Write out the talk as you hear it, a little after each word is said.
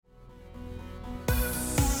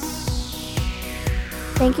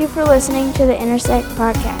Thank you for listening to the Intersect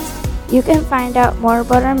Podcast. You can find out more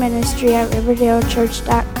about our ministry at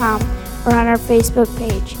riverdalechurch.com or on our Facebook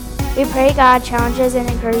page. We pray God challenges and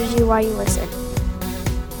encourages you while you listen.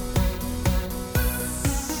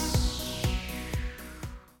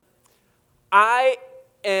 I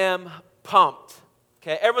am pumped.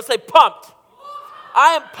 Okay, everyone say pumped.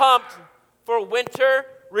 I am pumped for winter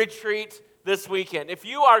retreat this weekend. If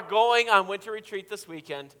you are going on winter retreat this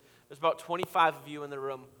weekend, there's about 25 of you in the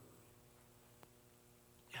room.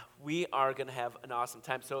 We are going to have an awesome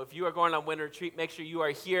time. So if you are going on winter retreat, make sure you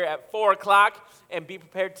are here at 4 o'clock and be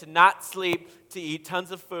prepared to not sleep, to eat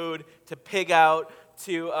tons of food, to pig out,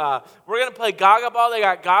 we're going to play Gaga Ball. They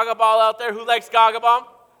got Gaga Ball out there. Who likes Gaga Ball?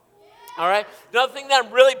 All right. Another thing that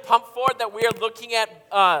I'm really pumped for that we are looking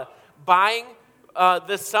at buying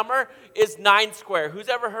this summer is 9 Square. Who's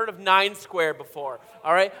ever heard of 9 Square before?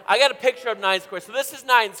 All right. I got a picture of 9 Square. So this is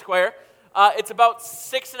 9 Square. It's about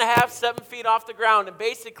 6.5, 7 feet off the ground. And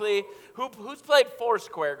basically, who's played 4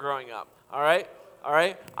 Square growing up? All right. All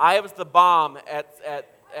right. I was the bomb at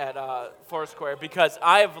 4 Square because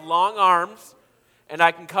I have long arms and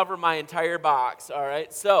I can cover my entire box. All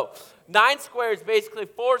right. So 9 Square is basically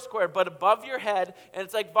 4 Square, but above your head, and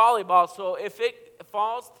it's like volleyball. So if it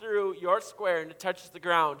falls through your square and it touches the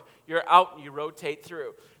ground, you're out and you rotate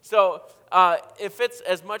through. So if it's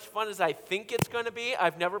as much fun as I think it's going to be,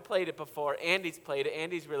 I've never played it before. Andy's played it.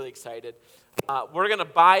 Andy's really excited. We're going to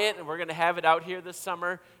buy it, and we're going to have it out here this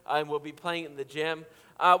summer, and we'll be playing it in the gym.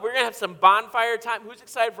 We're going to have some bonfire time. Who's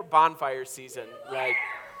excited for bonfire season? Right?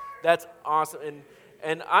 That's awesome.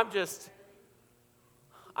 And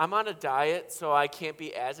I'm on a diet, so I can't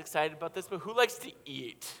be as excited about this, but who likes to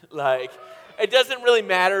eat? Like, it doesn't really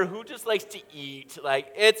matter. Who just likes to eat?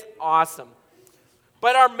 Like, it's awesome.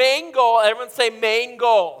 But our main goal, everyone say main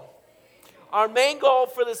goal. Our main goal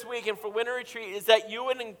for this weekend for winter retreat is that you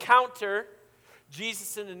would encounter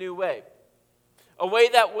Jesus in a new way. A way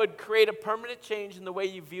that would create a permanent change in the way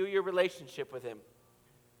you view your relationship with him.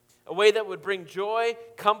 A way that would bring joy,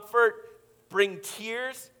 comfort, bring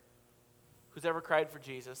tears. Who's ever cried for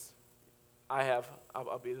Jesus? I have.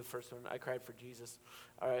 I'll be the first one. I cried for Jesus.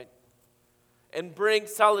 All right. And bring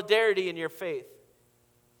solidarity in your faith.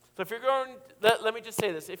 So if you're going, let me just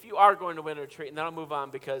say this. If you are going to winter retreat, and then I'll move on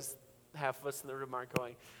because half of us in the room aren't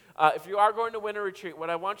going. If you are going to winter retreat, what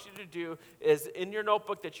I want you to do is in your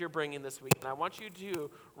notebook that you're bringing this week, and I want you to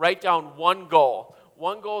write down one goal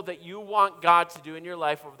that you want God to do in your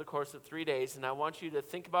life over the course of 3 days, and I want you to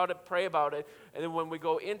think about it, pray about it, and then when we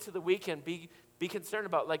go into the weekend, be concerned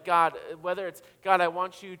about, like, God, whether it's, God, I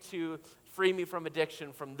want you to free me from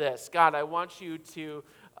addiction from this. God, I want you to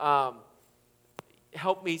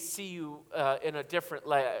help me see you in a different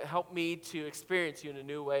light. Help me to experience you in a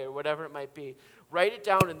new way, or whatever it might be. Write it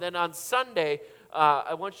down, and then on Sunday,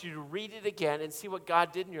 I want you to read it again and see what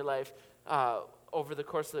God did in your life over the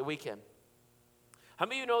course of the weekend. How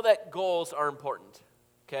many of you know that goals are important?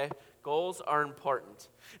 Okay? Goals are important.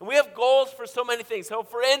 And we have goals for so many things. So,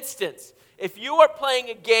 for instance, if you are playing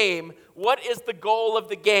a game, what is the goal of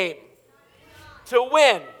the game? To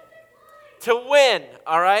win. To win,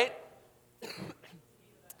 all right?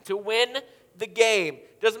 To win the game.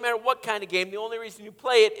 Doesn't matter what kind of game. The only reason you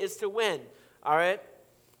play it is to win. All right?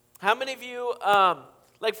 How many of you,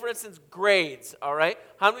 like for instance, grades, all right?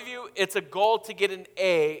 How many of you, it's a goal to get an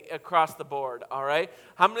A across the board, all right?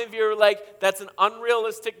 How many of you are like, that's an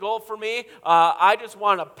unrealistic goal for me? I just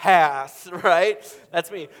want to pass, right?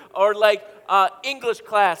 That's me. Or like English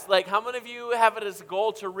class, like how many of you have it as a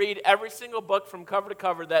goal to read every single book from cover to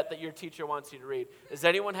cover that your teacher wants you to read? Does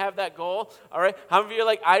anyone have that goal? All right? How many of you are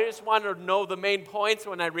like, I just want to know the main points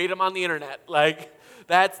when I read them on the internet? Like,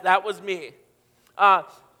 that was me. How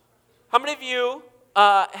many of you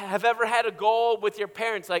have ever had a goal with your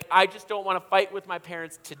parents, like, I just don't want to fight with my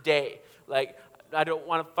parents today. Like, I don't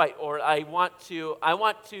want to fight, or I want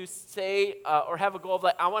to say, or have a goal of,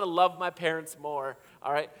 like, I want to love my parents more,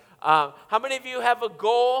 all right? How many of you have a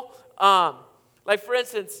goal, like, for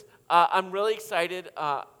instance, I'm really excited.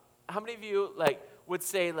 How many of you, like, would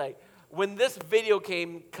say, like, when this video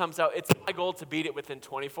game comes out, it's my goal to beat it within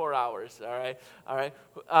 24 hours, all right? All right.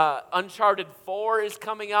 Uncharted 4 is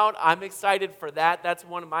coming out. I'm excited for that. That's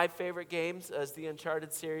one of my favorite games, is the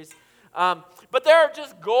Uncharted series. But there are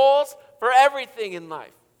just goals for everything in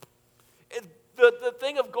life. The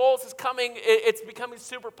thing of goals is coming, it's becoming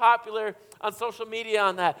super popular on social media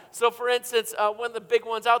on that. So for instance, one of the big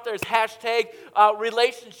ones out there is hashtag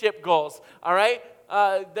relationship goals, all right?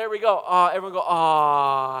 There we go. Everyone go,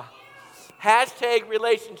 aww. Hashtag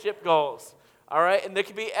relationship goals. All right, and there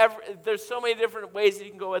can be there's so many different ways that you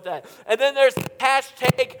can go with that. And then there's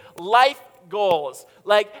hashtag life goals,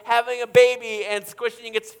 like having a baby and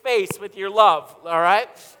squishing its face with your love, all right?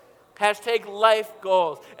 Hashtag life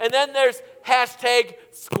goals. And then there's hashtag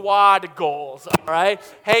squad goals, all right?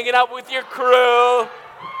 Hanging out with your crew,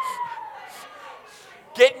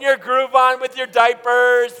 getting your groove on with your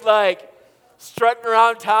diapers, like strutting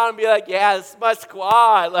around town and be like, yeah, this is my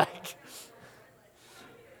squad. Like,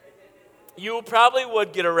 you probably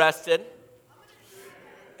would get arrested.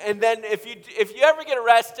 And then if you ever get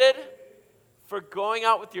arrested for going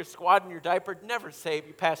out with your squad in your diaper, never say,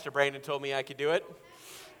 Pastor Brandon told me I could do it.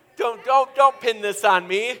 Don't pin this on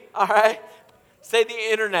me, all right? Say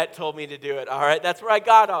the internet told me to do it, all right? That's where I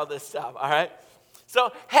got all this stuff, all right?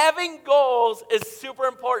 So having goals is super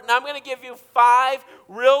important. I'm going to give you 5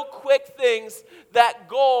 real quick things that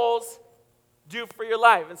goals do for your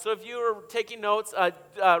life. And so if you are taking notes,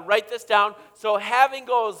 write this down. So having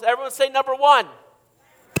goals, everyone say number 1.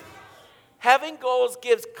 Having goals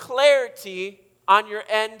gives clarity on your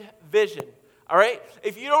end vision. All right?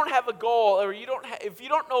 If you don't have a goal, or if you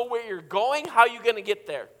don't know where you're going, how are you going to get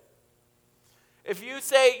there? If you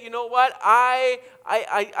say, you know what, I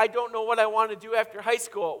don't know what I want to do after high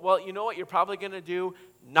school, well, you know what, you're probably going to do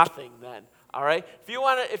nothing then. All right?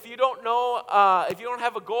 If you don't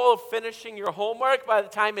have a goal of finishing your homework by the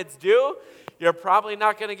time it's due, you're probably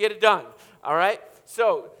not going to get it done. All right?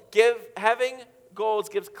 So having goals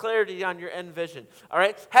gives clarity on your end vision. All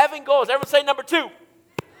right? Having goals, everyone say number 2.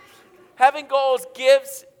 Having goals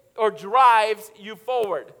gives or drives you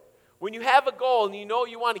forward. When you have a goal and you know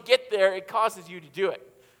you want to get there, it causes you to do it,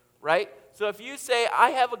 right? So if you say, I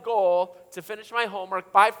have a goal to finish my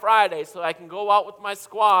homework by Friday so I can go out with my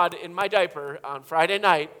squad in my diaper on Friday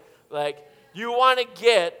night, like, you want to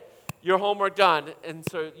get your homework done, and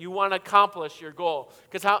so you want to accomplish your goal.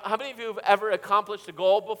 Because how many of you have ever accomplished a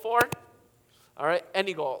goal before? All right,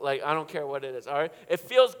 any goal, like, I don't care what it is, all right? It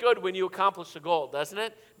feels good when you accomplish a goal, doesn't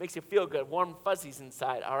it? Makes you feel good, warm fuzzies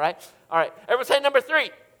inside, all right? All right, everyone say number 3.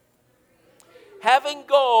 Having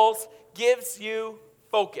goals gives you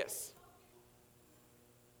focus,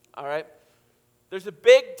 all right? There's a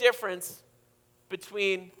big difference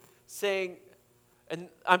between saying, and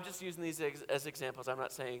I'm just using these as examples. I'm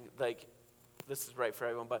not saying, like, this is right for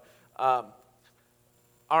everyone, but all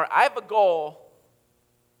right, I have a goal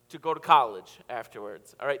to go to college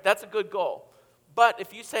afterwards. All right, that's a good goal. But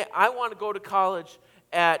if you say, I want to go to college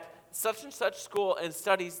at such and such school and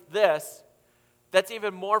studies this, that's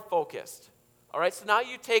even more focused. All right, so now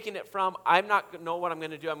you've taken it from, I'm not going to know what I'm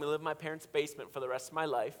going to do. I'm going to live in my parents' basement for the rest of my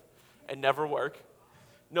life and never work.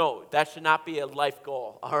 No, that should not be a life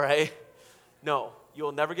goal, all right? No, you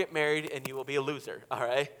will never get married and you will be a loser, all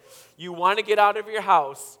right? You want to get out of your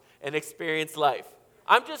house and experience life.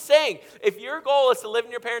 I'm just saying, if your goal is to live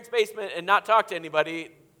in your parents' basement and not talk to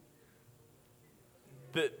anybody,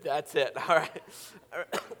 that's it, all right?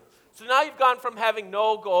 So now you've gone from having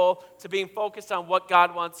no goal to being focused on what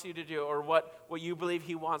God wants you to do or what you believe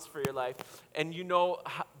He wants for your life, and you know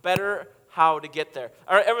better how to get there.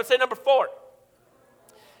 All right, everyone say number 4.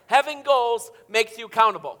 Having goals makes you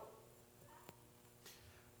accountable.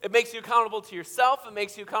 It makes you accountable to yourself. It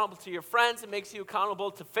makes you accountable to your friends. It makes you accountable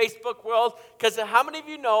to Facebook world. Because how many of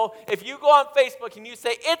you know if you go on Facebook and you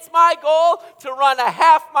say, it's my goal to run a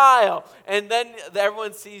half mile, and then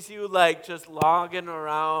everyone sees you like just logging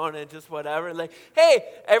around and just whatever. Like, hey,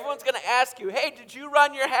 everyone's going to ask you, hey, did you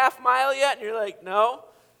run your half mile yet? And you're like, no.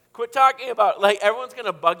 Quit talking about it. Like, everyone's going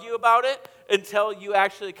to bug you about it until you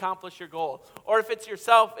actually accomplish your goal. Or if it's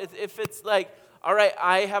yourself, if it's like, all right,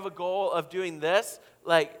 I have a goal of doing this,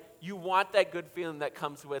 like, you want that good feeling that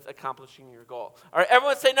comes with accomplishing your goal. All right,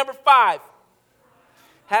 everyone say number 5.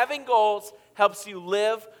 Having goals helps you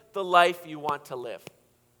live the life you want to live.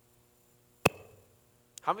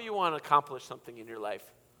 How many of you want to accomplish something in your life?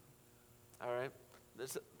 All right?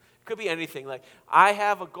 It could be anything. Like, I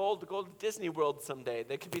have a goal to go to Disney World someday.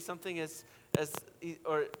 That could be something as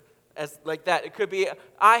like that. It could be,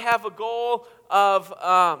 I have a goal of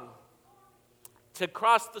to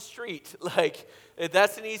cross the street. Like,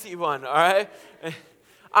 that's an easy one, all right?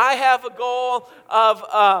 I have a goal of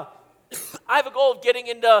getting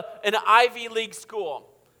into an Ivy League school,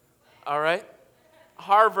 all right?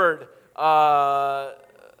 Harvard,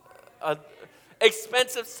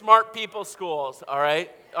 expensive smart people schools, all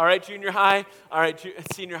right? All right, junior high, all right,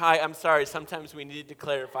 senior high, I'm sorry, sometimes we need to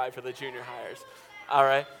clarify for the junior hires, all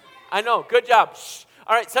right? I know, good job. Shh.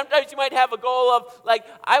 All right, sometimes you might have a goal of, like,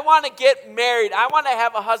 I want to get married. I want to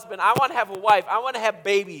have a husband. I want to have a wife. I want to have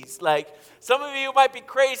babies. Like, some of you might be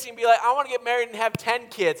crazy and be like, I want to get married and have 10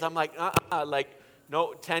 kids. I'm like, like,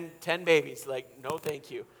 no, 10 babies. Like, no, thank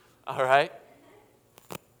you. All right?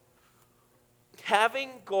 Having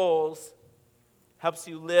goals helps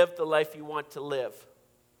you live the life you want to live.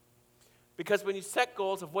 Because when you set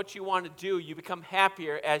goals of what you want to do, you become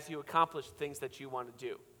happier as you accomplish things that you want to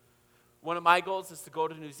do. One of my goals is to go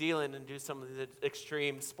to New Zealand and do some of the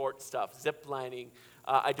extreme sports stuff, zip lining.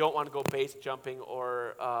 I don't want to go base jumping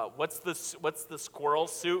or what's the squirrel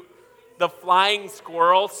suit? The flying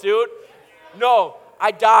squirrel suit? No,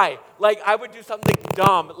 I die. Like, I would do something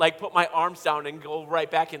dumb, like put my arms down and go right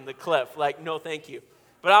back in the cliff. Like, no, thank you.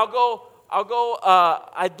 But I'll go,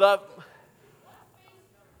 I'd love,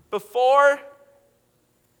 before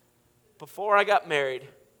I got married,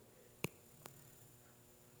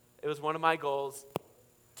 it was one of my goals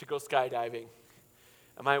to go skydiving.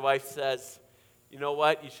 And my wife says, you know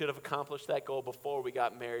what? You should have accomplished that goal before we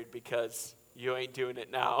got married because you ain't doing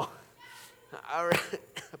it now.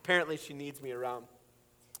 Apparently she needs me around.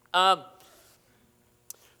 So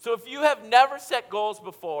if you have never set goals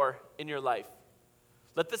before in your life,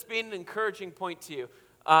 let this be an encouraging point to you.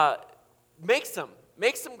 Make some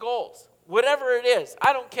goals. Whatever it is,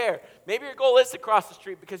 I don't care. Maybe your goal is to cross the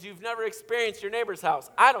street because you've never experienced your neighbor's house.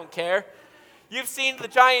 I don't care. You've seen the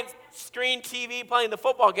giant screen TV playing the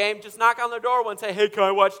football game. Just knock on their door and say, hey, can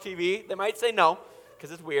I watch TV? They might say no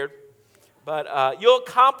because it's weird. But you'll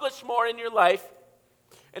accomplish more in your life.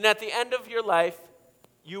 And at the end of your life,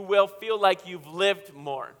 you will feel like you've lived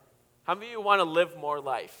more. How many of you want to live more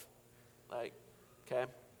life? Okay.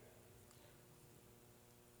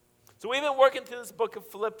 So we've been working through this book of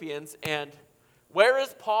Philippians, and where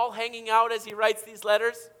is Paul hanging out as he writes these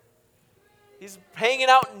letters? He's hanging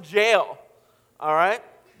out in jail, all right?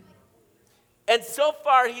 And so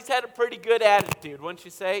far, he's had a pretty good attitude, wouldn't you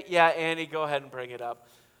say? Yeah, Annie, go ahead and bring it up.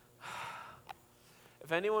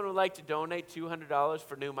 If anyone would like to donate $200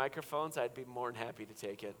 for new microphones, I'd be more than happy to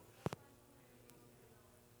take it.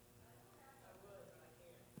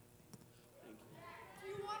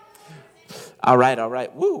 All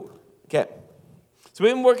right. Woo. Okay. So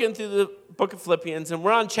we've been working through the book of Philippians, and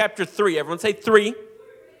we're on chapter 3. Everyone say 3.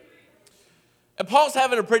 And Paul's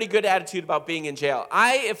having a pretty good attitude about being in jail.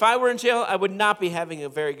 If I were in jail, I would not be having a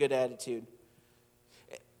very good attitude.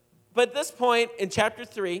 But at this point in chapter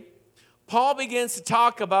 3, Paul begins to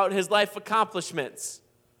talk about his life accomplishments.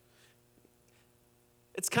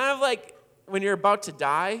 It's kind of like when you're about to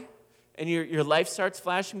die and your life starts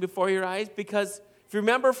flashing before your eyes, because if you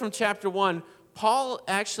remember from chapter 1, Paul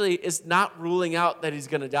actually is not ruling out that he's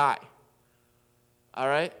going to die. All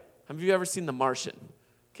right? Have you ever seen The Martian?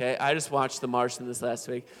 Okay, I just watched The Martian this last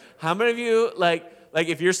week. How many of you, like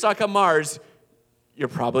if you're stuck on Mars, you're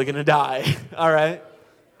probably going to die? All right?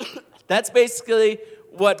 That's basically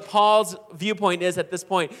what Paul's viewpoint is at this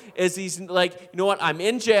point, is he's like, you know what, I'm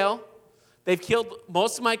in jail. They've killed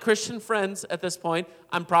most of my Christian friends at this point.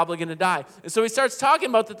 I'm probably going to die. And so he starts talking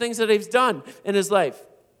about the things that he's done in his life.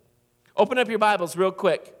 Open up your Bibles real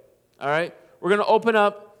quick, all right? We're going to open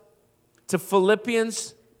up to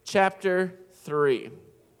Philippians chapter 3.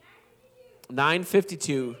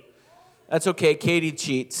 9:52. That's okay. Katie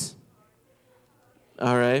cheats.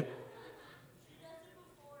 All right.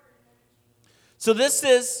 So this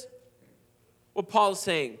is what Paul is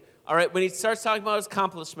saying. All right, when he starts talking about his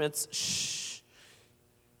accomplishments,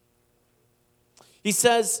 he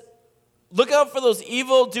says, look out for those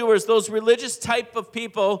evildoers, those religious type of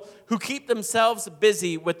people who keep themselves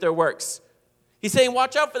busy with their works. He's saying,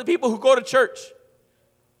 watch out for the people who go to church.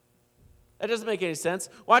 That doesn't make any sense.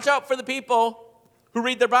 Watch out for the people who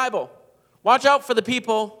read their Bible. Watch out for the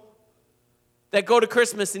people that go to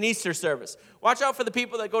Christmas and Easter service. Watch out for the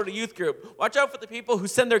people that go to youth group. Watch out for the people who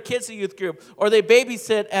send their kids to youth group or they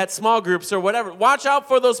babysit at small groups or whatever. Watch out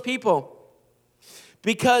for those people,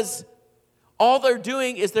 because all they're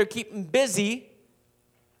doing is they're keeping busy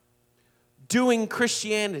doing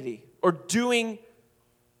Christianity or doing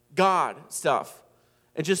God stuff.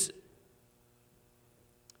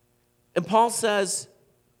 And Paul says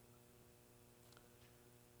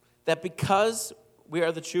that because we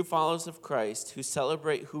are the true followers of Christ who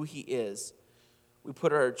celebrate who he is, we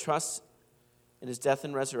put our trust in his death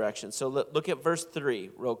and resurrection. So look at verse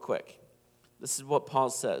 3 real quick. This is what Paul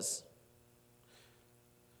says.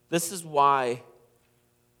 This is why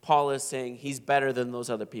Paul is saying he's better than those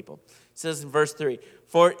other people. He says in verse 3,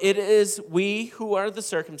 for it is we who are the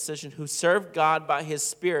circumcision who serve God by his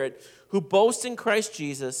Spirit, who boast in Christ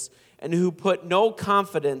Jesus, and who put no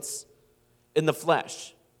confidence in the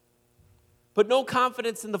flesh. Put no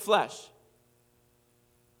confidence in the flesh.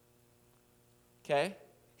 Okay?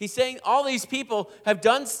 He's saying all these people have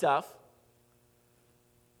done stuff,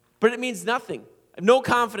 but it means nothing. I have no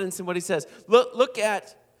confidence in what he says. Look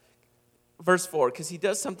at verse 4, because he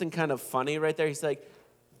does something kind of funny right there. He's like,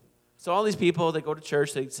 So all these people, they go to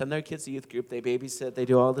church, they send their kids to youth group, they babysit, they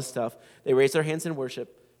do all this stuff. They raise their hands in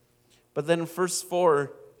worship. But then in verse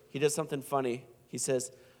 4, he does something funny. He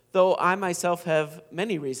says, though I myself have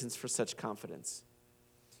many reasons for such confidence.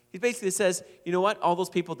 He basically says, you know what? All those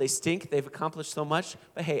people, they stink. They've accomplished so much.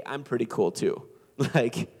 But hey, I'm pretty cool too.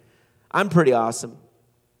 I'm pretty awesome.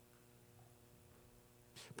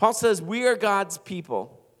 Paul says we are God's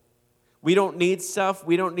people. We don't need stuff.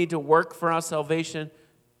 We don't need to work for our salvation.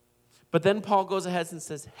 But then Paul goes ahead and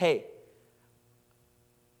says, hey,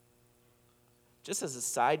 just as a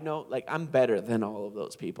side note, I'm better than all of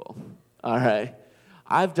those people. All right?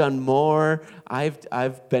 I've done more.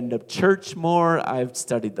 I've been to church more. I've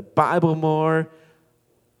studied the Bible more.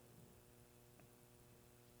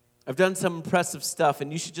 I've done some impressive stuff,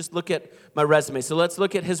 and you should just look at my resume. So let's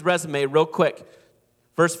look at his resume real quick.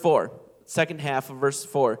 Verse 4, second half of verse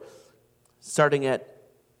 4, starting at,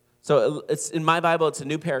 so it's in my Bible, it's a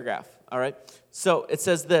new paragraph, all right? So it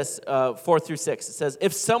says this, 4 through 6. It says,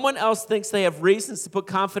 if someone else thinks they have reasons to put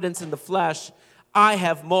confidence in the flesh, I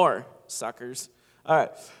have more, suckers. All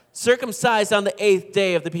right. Circumcised on the 8th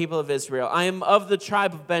day of the people of Israel. I am of the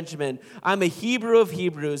tribe of Benjamin. I'm a Hebrew of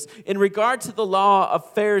Hebrews. In regard to the law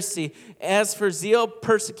of Pharisee, as for zeal,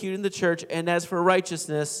 persecuting the church, and as for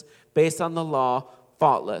righteousness, based on the law,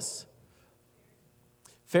 faultless.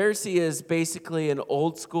 Pharisee is basically an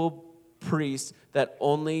old school priest that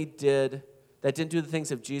didn't do the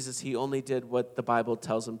things of Jesus. He only did what the Bible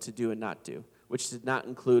tells him to do and not do, which did not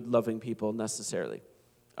include loving people necessarily.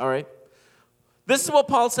 All right? This is what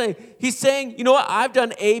Paul's saying. He's saying, you know what? I've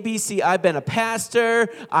done A, B, C. I've been a pastor.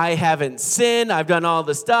 I haven't sinned. I've done all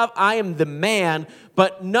this stuff. I am the man,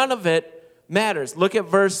 but none of it matters. Look at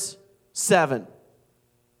verse 7.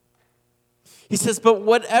 He says, but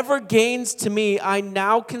whatever gains to me, I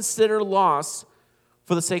now consider loss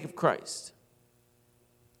for the sake of Christ.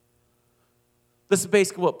 This is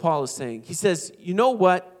basically what Paul is saying. He says, you know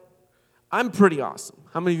what? I'm pretty awesome.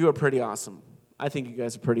 How many of you are pretty awesome? I think you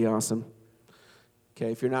guys are pretty awesome.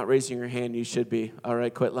 Okay, if you're not raising your hand, you should be. All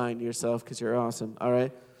right, quit lying to yourself because you're awesome. All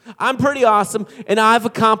right? I'm pretty awesome, and I've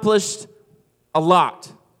accomplished a lot.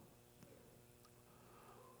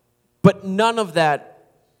 But none of that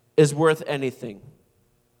is worth anything.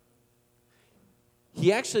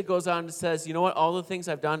 He actually goes on and says, you know what? All the things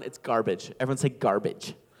I've done, it's garbage. Everyone say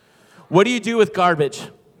garbage. What do you do with garbage?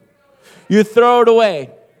 You throw it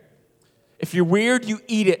away. If you're weird, you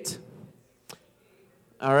eat it.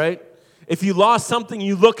 All right? If you lost something,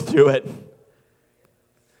 you look through it.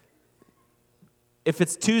 If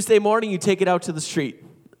it's Tuesday morning, you take it out to the street.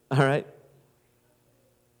 All right?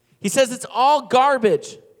 He says it's all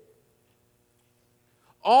garbage.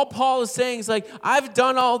 All Paul is saying is I've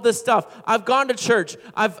done all this stuff. I've gone to church.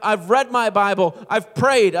 I've read my Bible. I've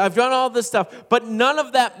prayed. I've done all this stuff. But none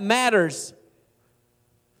of that matters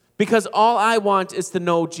because all I want is to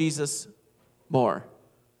know Jesus more.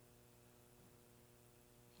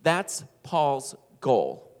 That's Paul's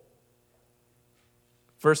goal.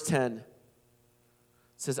 Verse 10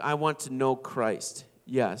 says, I want to know Christ.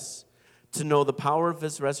 Yes. To know the power of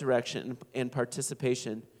his resurrection and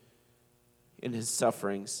participation in his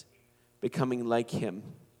sufferings, becoming like him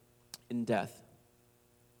in death.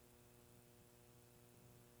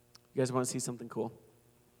 You guys want to see something cool?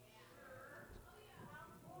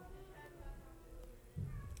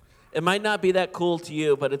 It might not be that cool to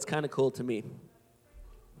you, but it's kind of cool to me.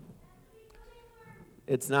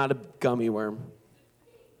 It's not a gummy worm.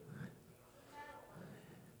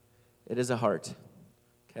 It is a heart.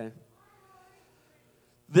 Okay?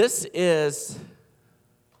 This is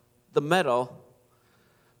the medal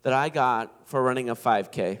that I got for running a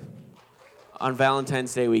 5K on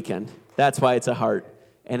Valentine's Day weekend. That's why it's a heart,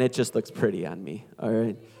 and it just looks pretty on me. All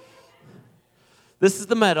right? This is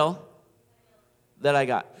the medal that I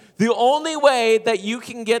got. The only way that you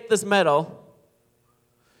can get this medal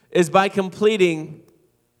is by completing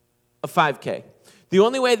a 5K. The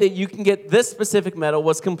only way that you can get this specific medal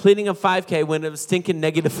was completing a 5K when it was stinking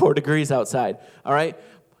 -4 degrees outside, all right?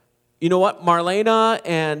 You know what? Marlena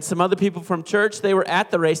and some other people from church, they were at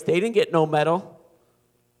the race. They didn't get no medal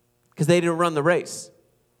because they didn't run the race.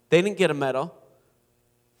 They didn't get a medal.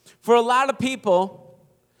 For a lot of people,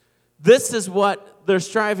 this is what they're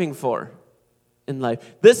striving for in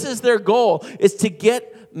life. This is their goal, is to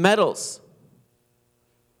get medals,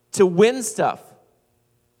 to win stuff.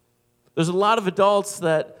 There's a lot of adults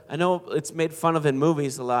that, I know it's made fun of in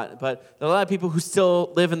movies a lot, but there are a lot of people who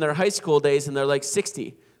still live in their high school days and they're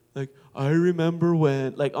 60. I remember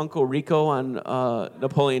when, Uncle Rico on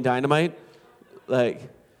Napoleon Dynamite.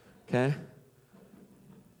 Okay?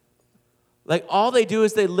 All they do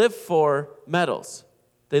is they live for medals.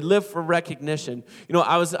 They live for recognition. You know,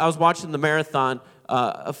 I was watching the marathon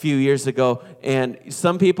a few years ago, and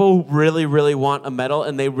some people really, really want a medal,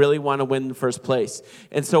 and they really want to win first place.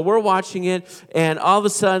 And so we're watching it, and all of a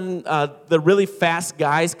sudden, the really fast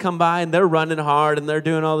guys come by, and they're running hard, and they're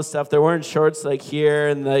doing all this stuff. They're wearing shorts like here,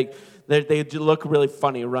 and like they look really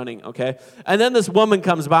funny running, okay? And then this woman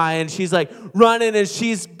comes by, and she's like running, and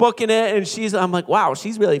she's booking it, and I'm like, wow,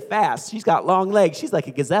 she's really fast. She's got long legs. She's like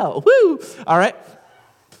a gazelle. Woo! All right?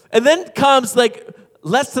 And then comes like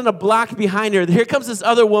less than a block behind her. Here comes this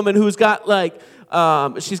other woman who's got like,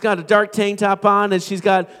 she's got a dark tank top on, and she's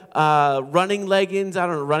got running leggings, I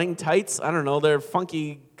don't know, running tights. I don't know, they're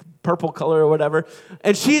funky purple color or whatever.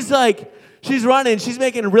 And she's running, she's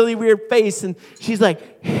making a really weird face, and she's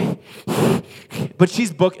like, but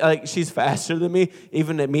she's faster than me,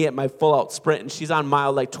 even at me at my full out sprint, and she's on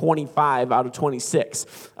mile like 25 out of 26.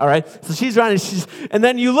 All right, so she's running, and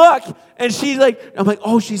then you look, and she's like, I'm like,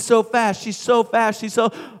 oh, she's so fast,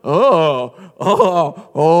 oh.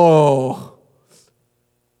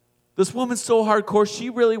 This woman's so hardcore. She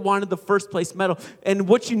really wanted the first place medal, and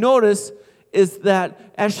what you notice is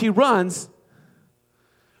that as she runs,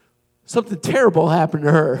 something terrible happened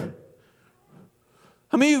to her.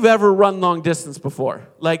 How many of you have ever run long distance before?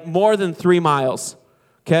 Like more than 3 miles,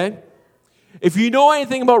 okay? If you know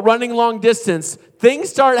anything about running long distance, things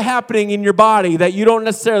start happening in your body that you don't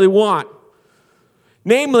necessarily want.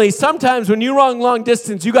 Namely, sometimes when you run long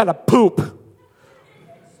distance, you got to poop.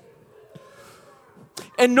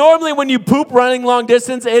 And normally when you poop running long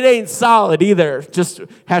distance, it ain't solid either. Just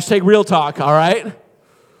hashtag real talk, all right?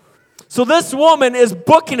 So this woman is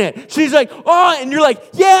booking it. She's like, oh, and you're like,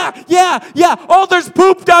 yeah. Oh, there's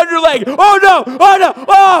poop down your leg. Oh, no.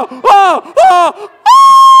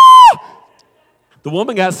 The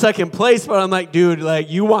woman got second place, but I'm like, dude,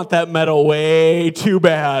 like, you want that medal way too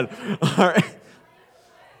bad. All right.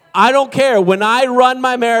 I don't care. When I run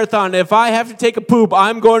my marathon, if I have to take a poop,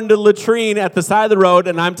 I'm going to the latrine at the side of the road,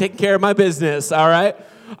 and I'm taking care of my business, all right?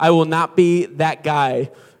 I will not be that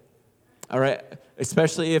guy, all right?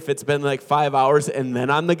 Especially if it's been like 5 hours and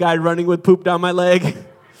then I'm the guy running with poop down my leg.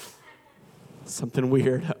 Something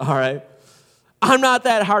weird, all right? I'm not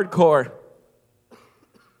that hardcore.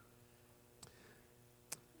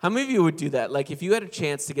 How many of you would do that? Like if you had a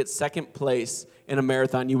chance to get second place in a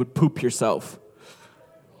marathon, you would poop yourself.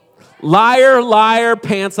 Liar,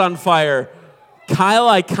 pants on fire. Kyle,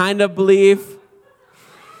 I kind of believe.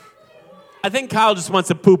 I think Kyle just wants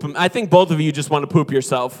to poop him. I think both of you just want to poop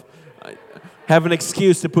yourself. Have an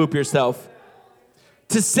excuse to poop yourself.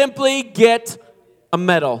 To simply get a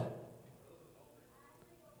medal.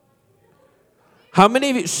 How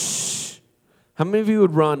many of you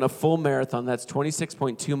would run a full marathon that's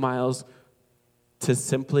 26.2 miles to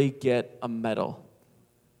simply get a medal?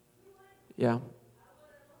 Yeah.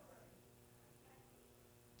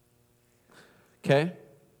 Okay?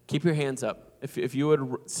 Keep your hands up. If you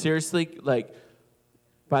would seriously, like,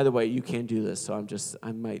 by the way, you can do this, so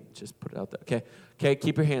I might just put it out there. Okay,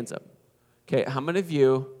 keep your hands up. Okay, how many of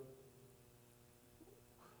you,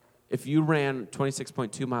 if you ran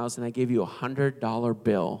 26.2 miles and I gave you a $100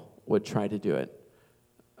 bill, would try to do it?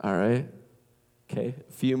 All right. Okay,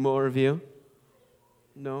 a few more of you.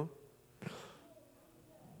 No?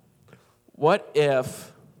 What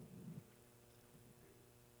if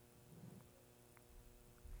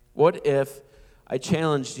I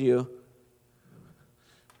challenged you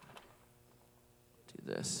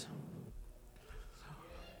do this?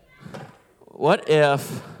 What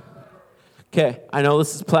if, okay, I know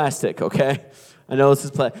this is plastic, okay?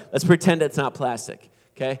 Let's pretend it's not plastic,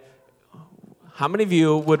 okay? How many of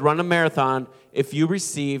you would run a marathon if you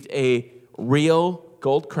received a real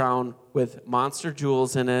gold crown with monster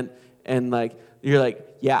jewels in it and like, you're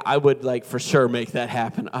like, yeah, I would like for sure make that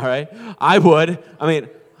happen, all right? I would. I mean,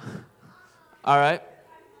 all right?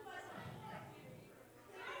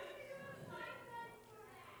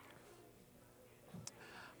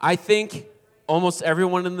 I think almost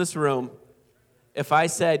everyone in this room, if I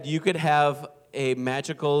said you could have a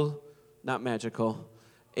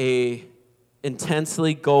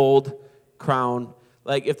intensely gold crown,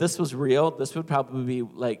 like if this was real, this would probably be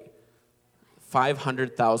like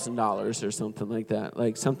 $500,000 or something like that,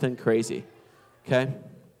 like something crazy, okay?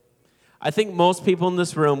 I think most people in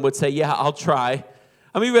this room would say, yeah, I'll try.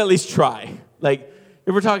 I mean, at least try. Like,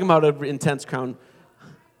 if we're talking about an intense crown,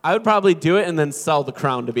 I would probably do it and then sell the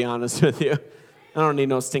crown, to be honest with you. I don't need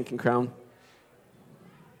no stinking crown.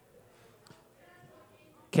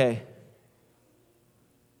 Okay.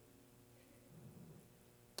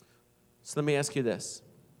 So let me ask you this.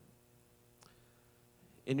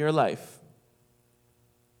 In your life,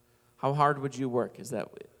 How hard would you work? Is that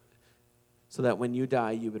so that when you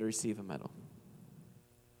die, you would receive a medal?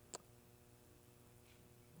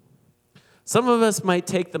 Some of us might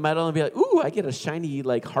take the medal and be like, ooh, I get a shiny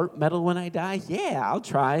like heart medal when I die. Yeah, I'll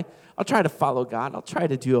try. I'll try to follow God. I'll try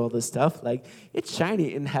to do all this stuff. Like, it's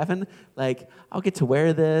shiny in heaven. Like, I'll get to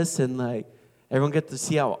wear this, and like everyone gets to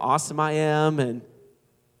see how awesome I am. And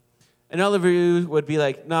all of you would be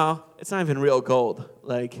like, no, it's not even real gold.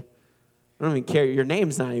 Like, I don't even care. Your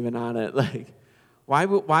name's not even on it. Like, why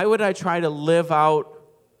would I try to live out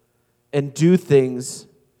and do things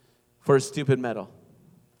for a stupid medal?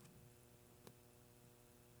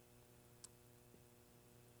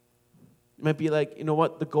 You might be like, you know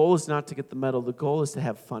what? The goal is not to get the medal. The goal is to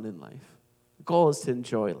have fun in life. The goal is to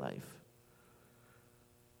enjoy life.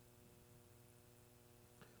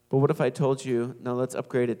 But what if I told you, now let's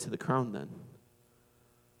upgrade it to the crown then?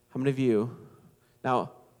 How many of you,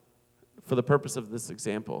 now, for the purpose of this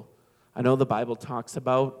example, I know the Bible talks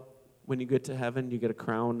about when you get to heaven, you get a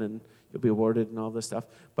crown and you'll be awarded and all this stuff.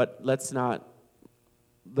 But let's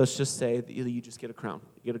just say that you just get a crown.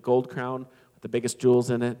 You get a gold crown with the biggest jewels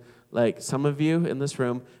in it. Like, some of you in this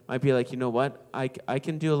room might be like, you know what? I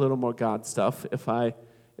can do a little more God stuff if I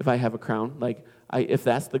have a crown. Like, if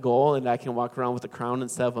that's the goal and I can walk around with a crown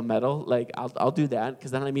instead of a medal, like, I'll do that,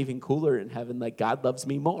 because then I'm even cooler in heaven. Like, God loves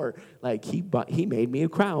me more. Like, he made me a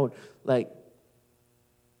crown. Like,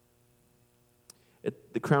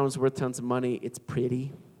 the crown's worth tons of money. It's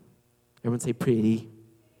pretty. Everyone say pretty.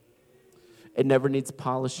 It never needs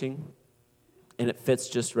polishing, and it fits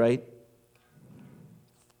just right.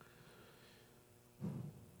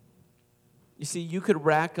 You see, you could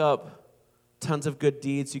rack up tons of good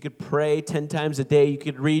deeds. You could pray 10 times a day. You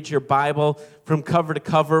could read your Bible from cover to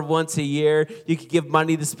cover once a year. You could give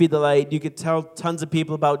money to Speed the Light. You could tell tons of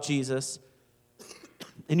people about Jesus.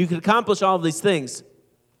 And you could accomplish all of these things.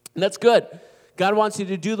 And that's good. God wants you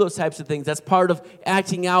to do those types of things. That's part of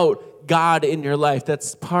acting out God in your life.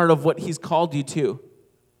 That's part of what He's called you to.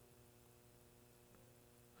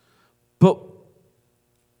 But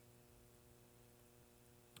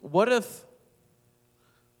what if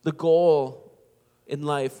the goal in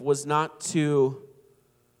life was not to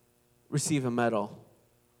receive a medal?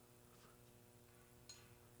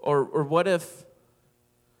 Or what if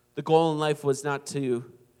the goal in life was not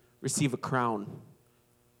to receive a crown?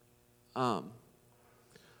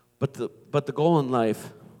 But the goal in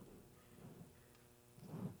life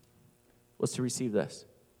was to receive this.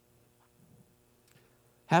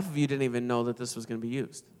 Half of you didn't even know that this was going to be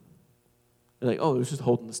used. You're like, oh, it was just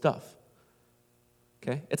holding the stuff.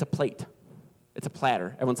 Okay? It's a plate. It's a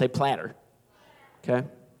platter. Everyone say platter. Okay?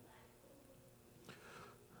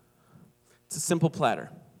 It's a simple platter.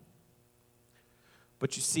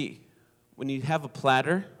 But you see, when you have a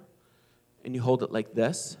platter and you hold it like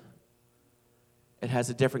this, it has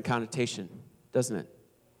a different connotation, doesn't it?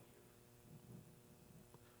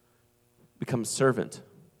 Become servant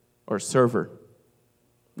or server.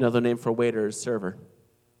 Another name for a waiter is server.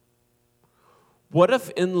 What if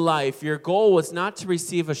in life your goal was not to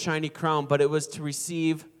receive a shiny crown, but it was to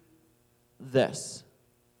receive this?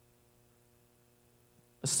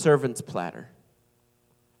 A servant's platter.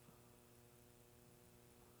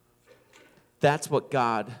 That's what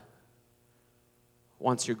God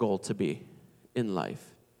wants your goal to be in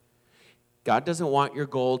life. God doesn't want your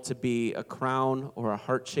goal to be a crown or a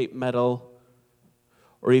heart-shaped medal,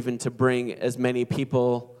 or even to bring as many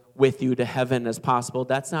people with you to heaven as possible.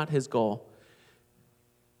 That's not His goal.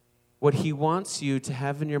 What He wants you to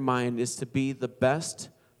have in your mind is to be the best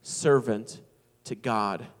servant to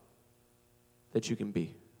God that you can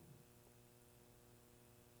be.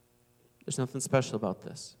 There's nothing special about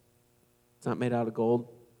this. It's not made out of gold.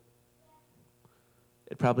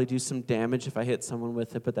 It'd probably do some damage if I hit someone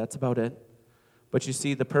with it, but that's about it. But you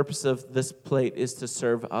see, the purpose of this plate is to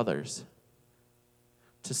serve others,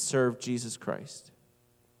 to serve Jesus Christ.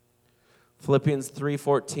 Philippians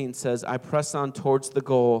 3:14 says, I press on towards the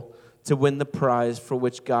goal to win the prize for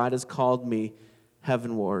which God has called me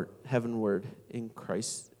heavenward in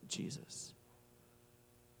Christ Jesus.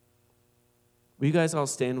 Will you guys all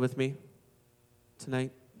stand with me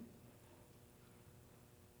tonight?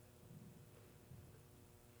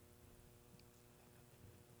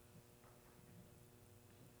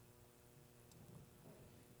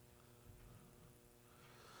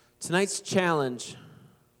 Tonight's challenge.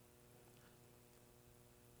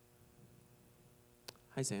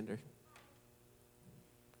 Hi, Xander.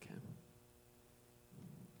 Okay.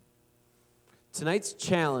 Tonight's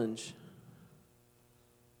challenge,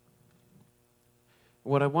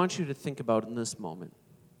 what I want you to think about in this moment,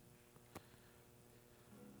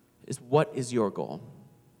 is what is your goal?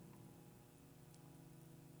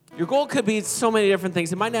 Your goal could be so many different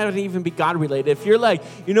things. It might not even be God-related. If you're like,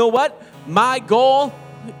 you know what? My goal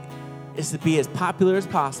is to be as popular as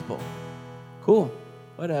possible. Cool.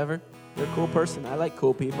 Whatever. You're a cool person. I like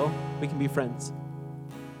cool people. We can be friends.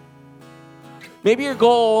 Maybe your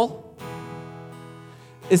goal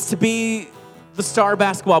is to be the star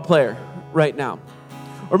basketball player right now.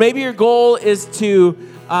 Or maybe your goal is to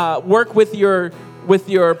work with your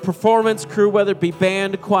performance crew, whether it be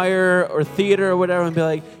band, choir, or theater or whatever, and be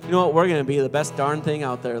like, you know what, we're going to be the best darn thing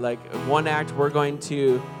out there. Like one act, we're going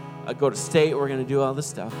to go to state, we're going to do all this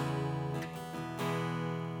stuff.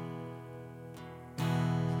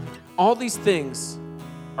 All these things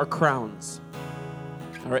are crowns.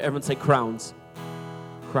 All right, everyone say crowns.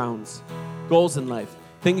 Crowns. Goals in life.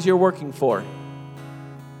 Things you're working for.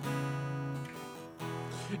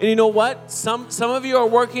 And you know what? Some of you are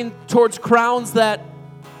working towards crowns that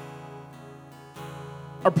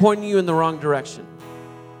are pointing you in the wrong direction.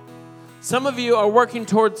 Some of you are working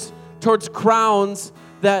towards crowns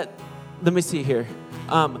that, let me see here.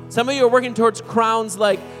 Some of you are working towards crowns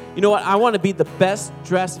like, you know what? I want to be the best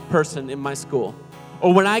dressed person in my school.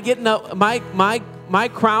 Or when I get enough, my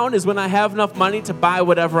crown is when I have enough money to buy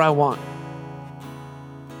whatever I want.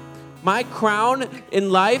 My crown in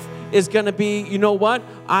life is going to be, you know what?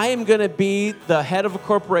 I am going to be the head of a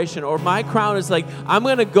corporation. Or my crown is like, I'm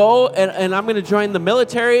going to go and I'm going to join the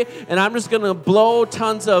military and I'm just going to blow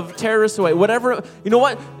tons of terrorists away. Whatever, you know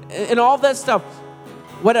what? And all that stuff,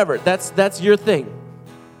 whatever. That's your thing.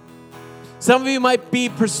 Some of you might be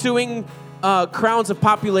pursuing crowns of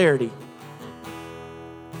popularity.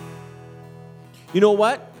 You know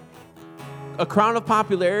what? A crown of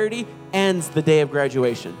popularity ends the day of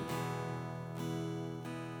graduation.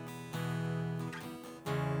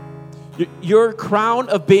 Your crown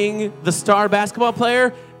of being the star basketball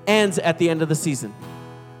player ends at the end of the season.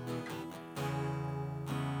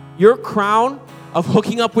 Your crown of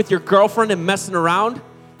hooking up with your girlfriend and messing around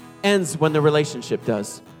ends when the relationship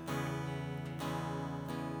does.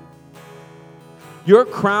 Your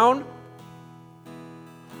crown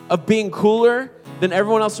of being cooler than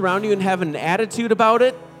everyone else around you and having an attitude about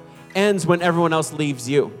it ends when everyone else leaves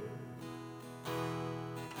you.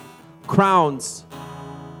 Crowns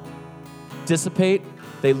dissipate,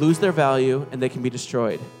 they lose their value, and they can be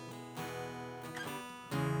destroyed.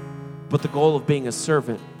 But the goal of being a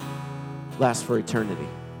servant lasts for eternity.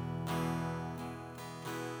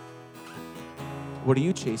 What are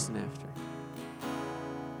you chasing after?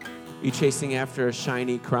 Are you chasing after a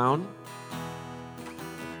shiny crown?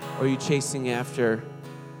 Or are you chasing after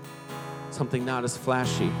something not as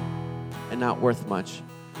flashy and not worth much,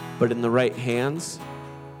 but in the right hands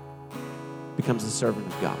becomes a servant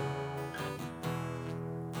of God?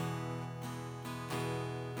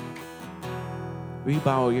 Will you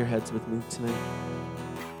bow your heads with me tonight?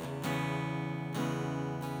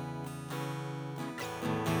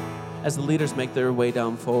 As the leaders make their way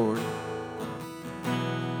down forward,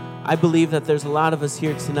 I believe that there's a lot of us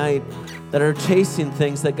here tonight that are chasing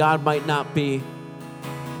things that God might not be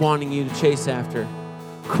wanting you to chase after.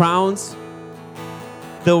 Crowns,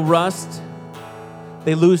 they'll rust,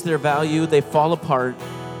 they lose their value, they fall apart,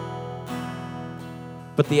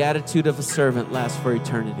 but the attitude of a servant lasts for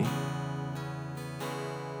eternity.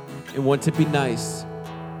 And wouldn't it be nice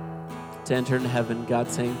to enter into heaven, God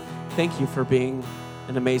saying, thank you for being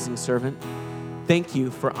an amazing servant. Thank you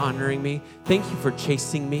for honoring me. Thank you for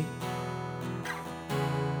chasing me.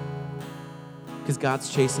 Because God's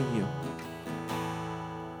chasing you.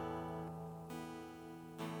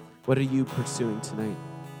 What are you pursuing tonight?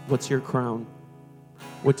 What's your crown?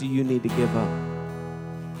 What do you need to give up?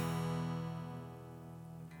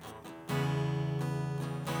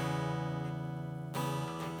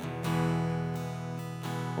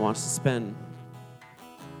 I want us to spend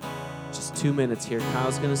just 2 minutes here.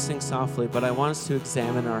 Kyle's going to sing softly, but I want us to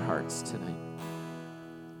examine our hearts tonight.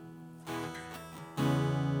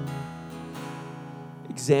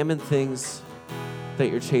 Examine things that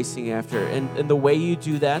you're chasing after. And the way you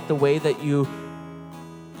do that, the way that you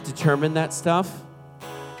determine that stuff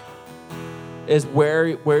is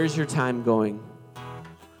where's your time going?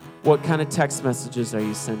 What kind of text messages are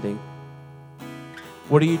you sending?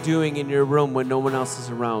 What are you doing in your room when no one else is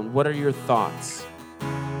around? What are your thoughts?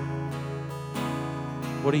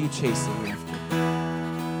 What are you chasing after?